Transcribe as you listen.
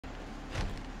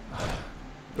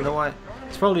You know what?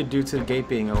 It's probably due to the gate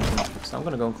being open. So I'm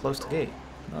gonna go and close the gate.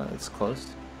 Oh, it's closed.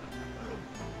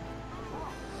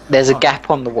 There's a gap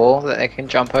on the wall that they can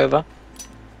jump over,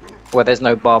 where there's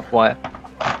no barbed wire.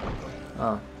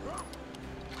 Oh.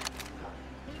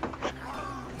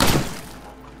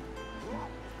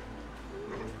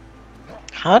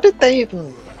 How did they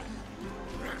even...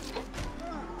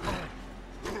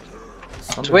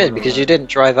 It's weird because you didn't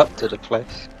drive up to the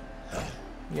place.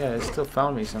 Yeah, it still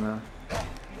found me somehow.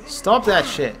 Stop that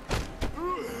shit!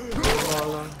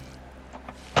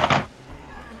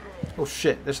 Oh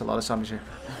shit, there's a lot of zombies here.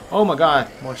 Oh my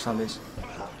god, more zombies.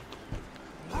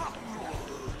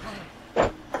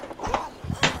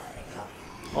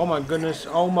 Oh my goodness,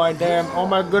 oh my damn, oh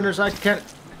my goodness, I can't...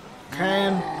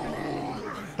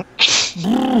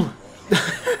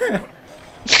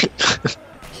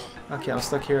 Okay, I'm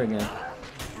stuck here again.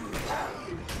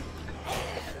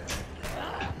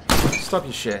 Stop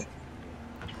your shit.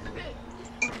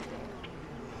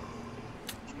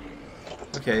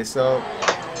 Okay, so...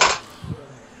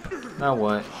 Now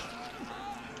what?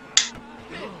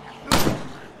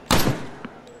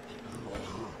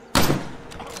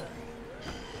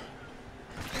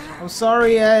 I'm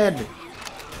sorry, Ed.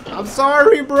 I'm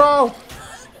sorry, bro.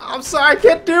 I'm sorry, I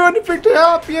can't do anything to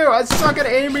help you. I suck at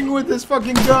aiming with this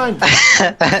fucking gun.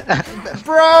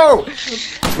 Bro!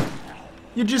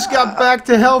 You just got back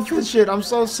to health and shit. I'm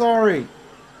so sorry.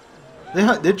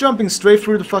 They're jumping straight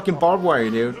through the fucking barbed wire,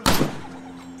 dude.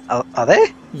 Are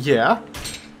they? Yeah.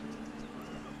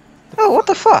 Oh, what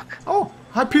the fuck? Oh,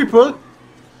 hi people.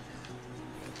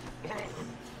 That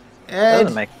Ed.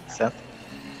 doesn't make sense.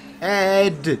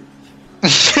 Ed.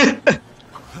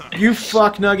 You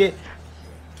fuck nugget.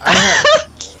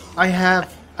 I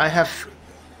have,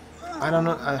 I don't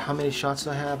know how many shots do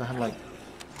I have.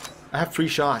 I have 3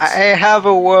 shots. I have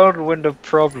a whirlwind of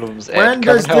problems. Ed, When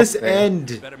come does and help this me.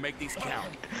 end? Better make these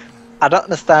count. I don't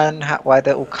understand why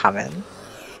they're all coming.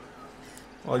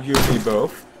 Well, you and me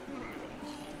both.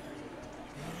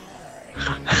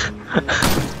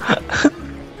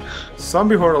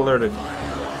 Zombie horde alerted.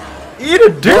 Eat a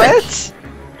dick! What?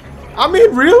 I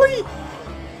mean, really?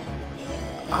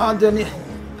 Ah, then you...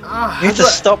 Ah, You need to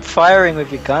stop firing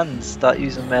with your guns. Start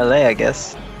using melee, I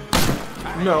guess.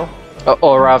 No.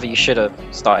 Or rather, you should have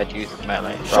started using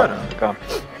melee. Shut rather up. than gun.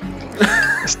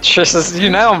 It's just, you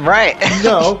know I'm right.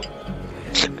 No.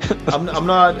 I'm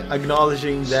not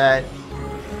acknowledging that.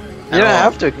 You don't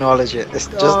have to acknowledge it. It's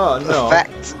just no. a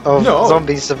fact of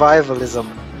zombie survivalism.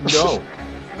 No.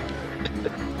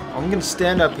 I'm gonna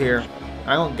stand up here.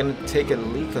 I'm gonna take a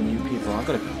leak on you people. I'm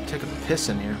gonna take a piss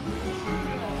in here.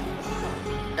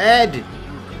 Ed!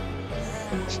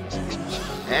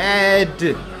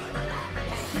 Ed!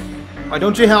 Why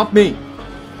don't you help me?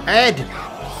 Ed!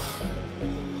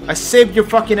 I saved your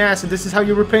fucking ass and this is how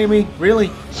you repay me? Really?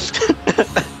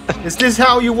 Is this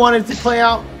how you wanted to play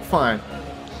out? Fine.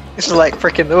 It's like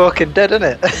freaking The Walking Dead, isn't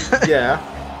it? Yeah.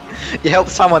 You help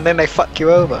someone, then they fuck you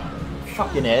over.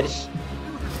 Fucking Ed.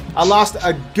 I lost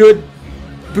a good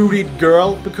bootied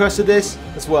girl because of this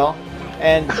as well.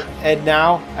 And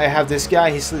now I have this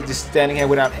guy, he's just standing here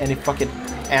without any fucking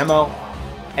ammo.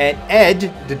 And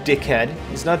Ed, the dickhead,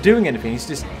 is not doing anything. He's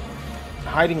just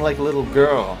hiding like a little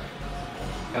girl.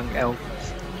 Young elf.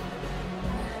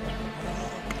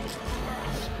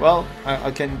 Well,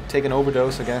 I can take an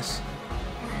overdose, I guess.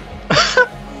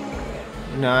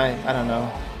 No, I don't know.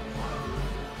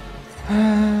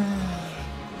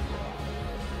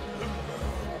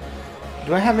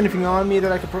 Do I have anything on me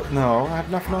that I could No, I have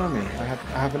nothing on me. I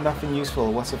have nothing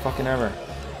useful whatsoever.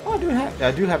 Oh,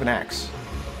 I do have an axe.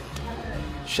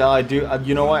 Shall I do...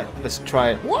 you know what? Let's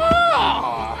try it.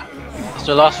 Whoa! It's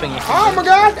the last thing you can Oh my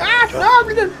god!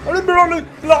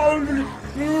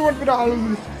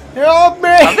 Help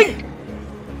me!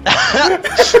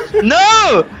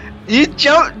 No! You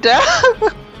jumped down!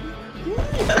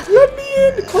 Let me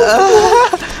in! Close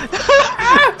the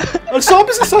door! Oh,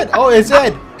 zombies inside! Oh, it's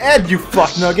Ed! Ed, you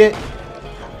fuck nugget!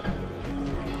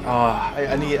 Oh,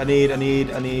 I need...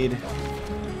 You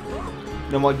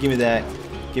know what? Give me that.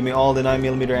 Give me all the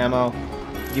 9mm ammo.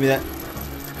 Give me that.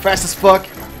 Fast as fuck!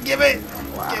 Give it!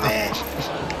 Wow. Give it!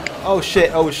 Oh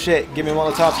shit, oh shit. Give me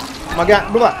Molotovs. Oh my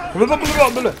god.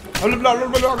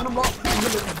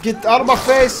 Get out of my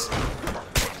face!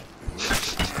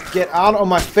 Get out of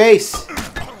my face!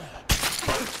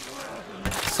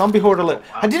 Zombie horde alert.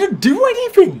 I didn't do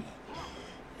anything!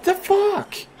 The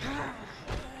fuck?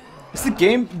 Is the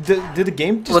game... Did the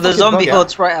game just... Well, the fucking zombie bug out?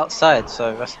 horde's right outside,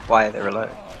 so that's why they're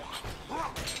alert.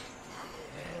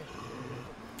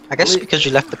 I guess because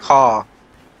you left the car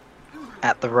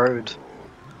at the road.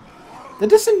 That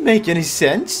doesn't make any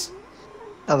sense.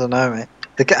 I don't know, mate.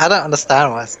 I don't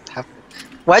understand why it's happening.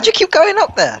 Why'd you keep going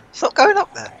up there? Stop going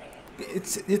up there.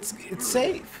 It's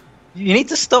safe. You need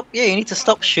to stop. Yeah, you need to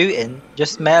stop shooting.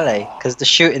 Just melee, because the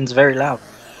shooting's very loud.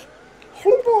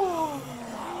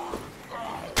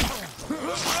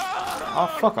 Oh,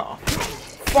 fuck off.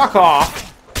 Fuck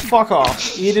off. Fuck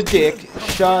off. Eat a dick.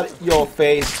 Shut your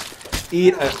face.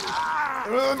 Eat a...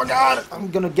 Oh my god. I'm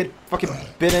gonna get fucking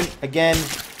bitten again.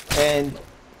 And...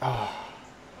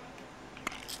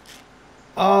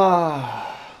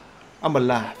 I'm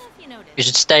alive. You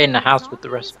should stay in the house with the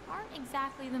rest. Aren't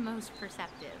exactly the most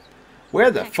perceptive. Where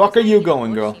the fuck are you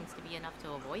going, girl? Seems to be enough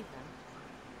to avoid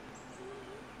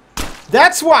them.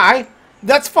 That's why!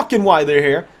 That's fucking why they're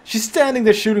here. She's standing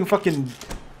there shooting fucking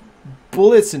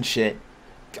bullets and shit.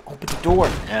 Open the door.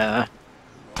 Yeah.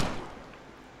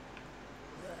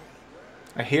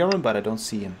 I hear him, but I don't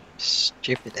see him.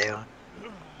 Stupid they are.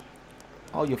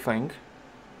 All you think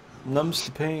numbs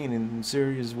the pain in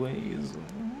serious ways.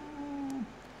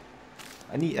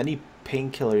 I need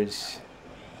painkillers.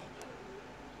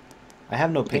 I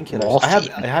have no painkillers.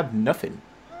 I have nothing.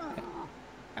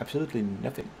 Absolutely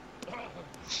nothing.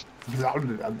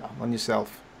 On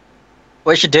yourself.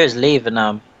 What you should do is leave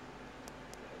and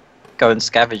go and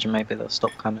scavenge, and maybe they'll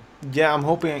stop coming. Yeah, I'm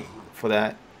hoping for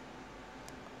that.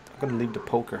 I'm gonna leave the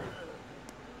poker.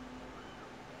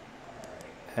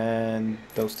 And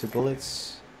those 2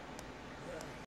 bullets.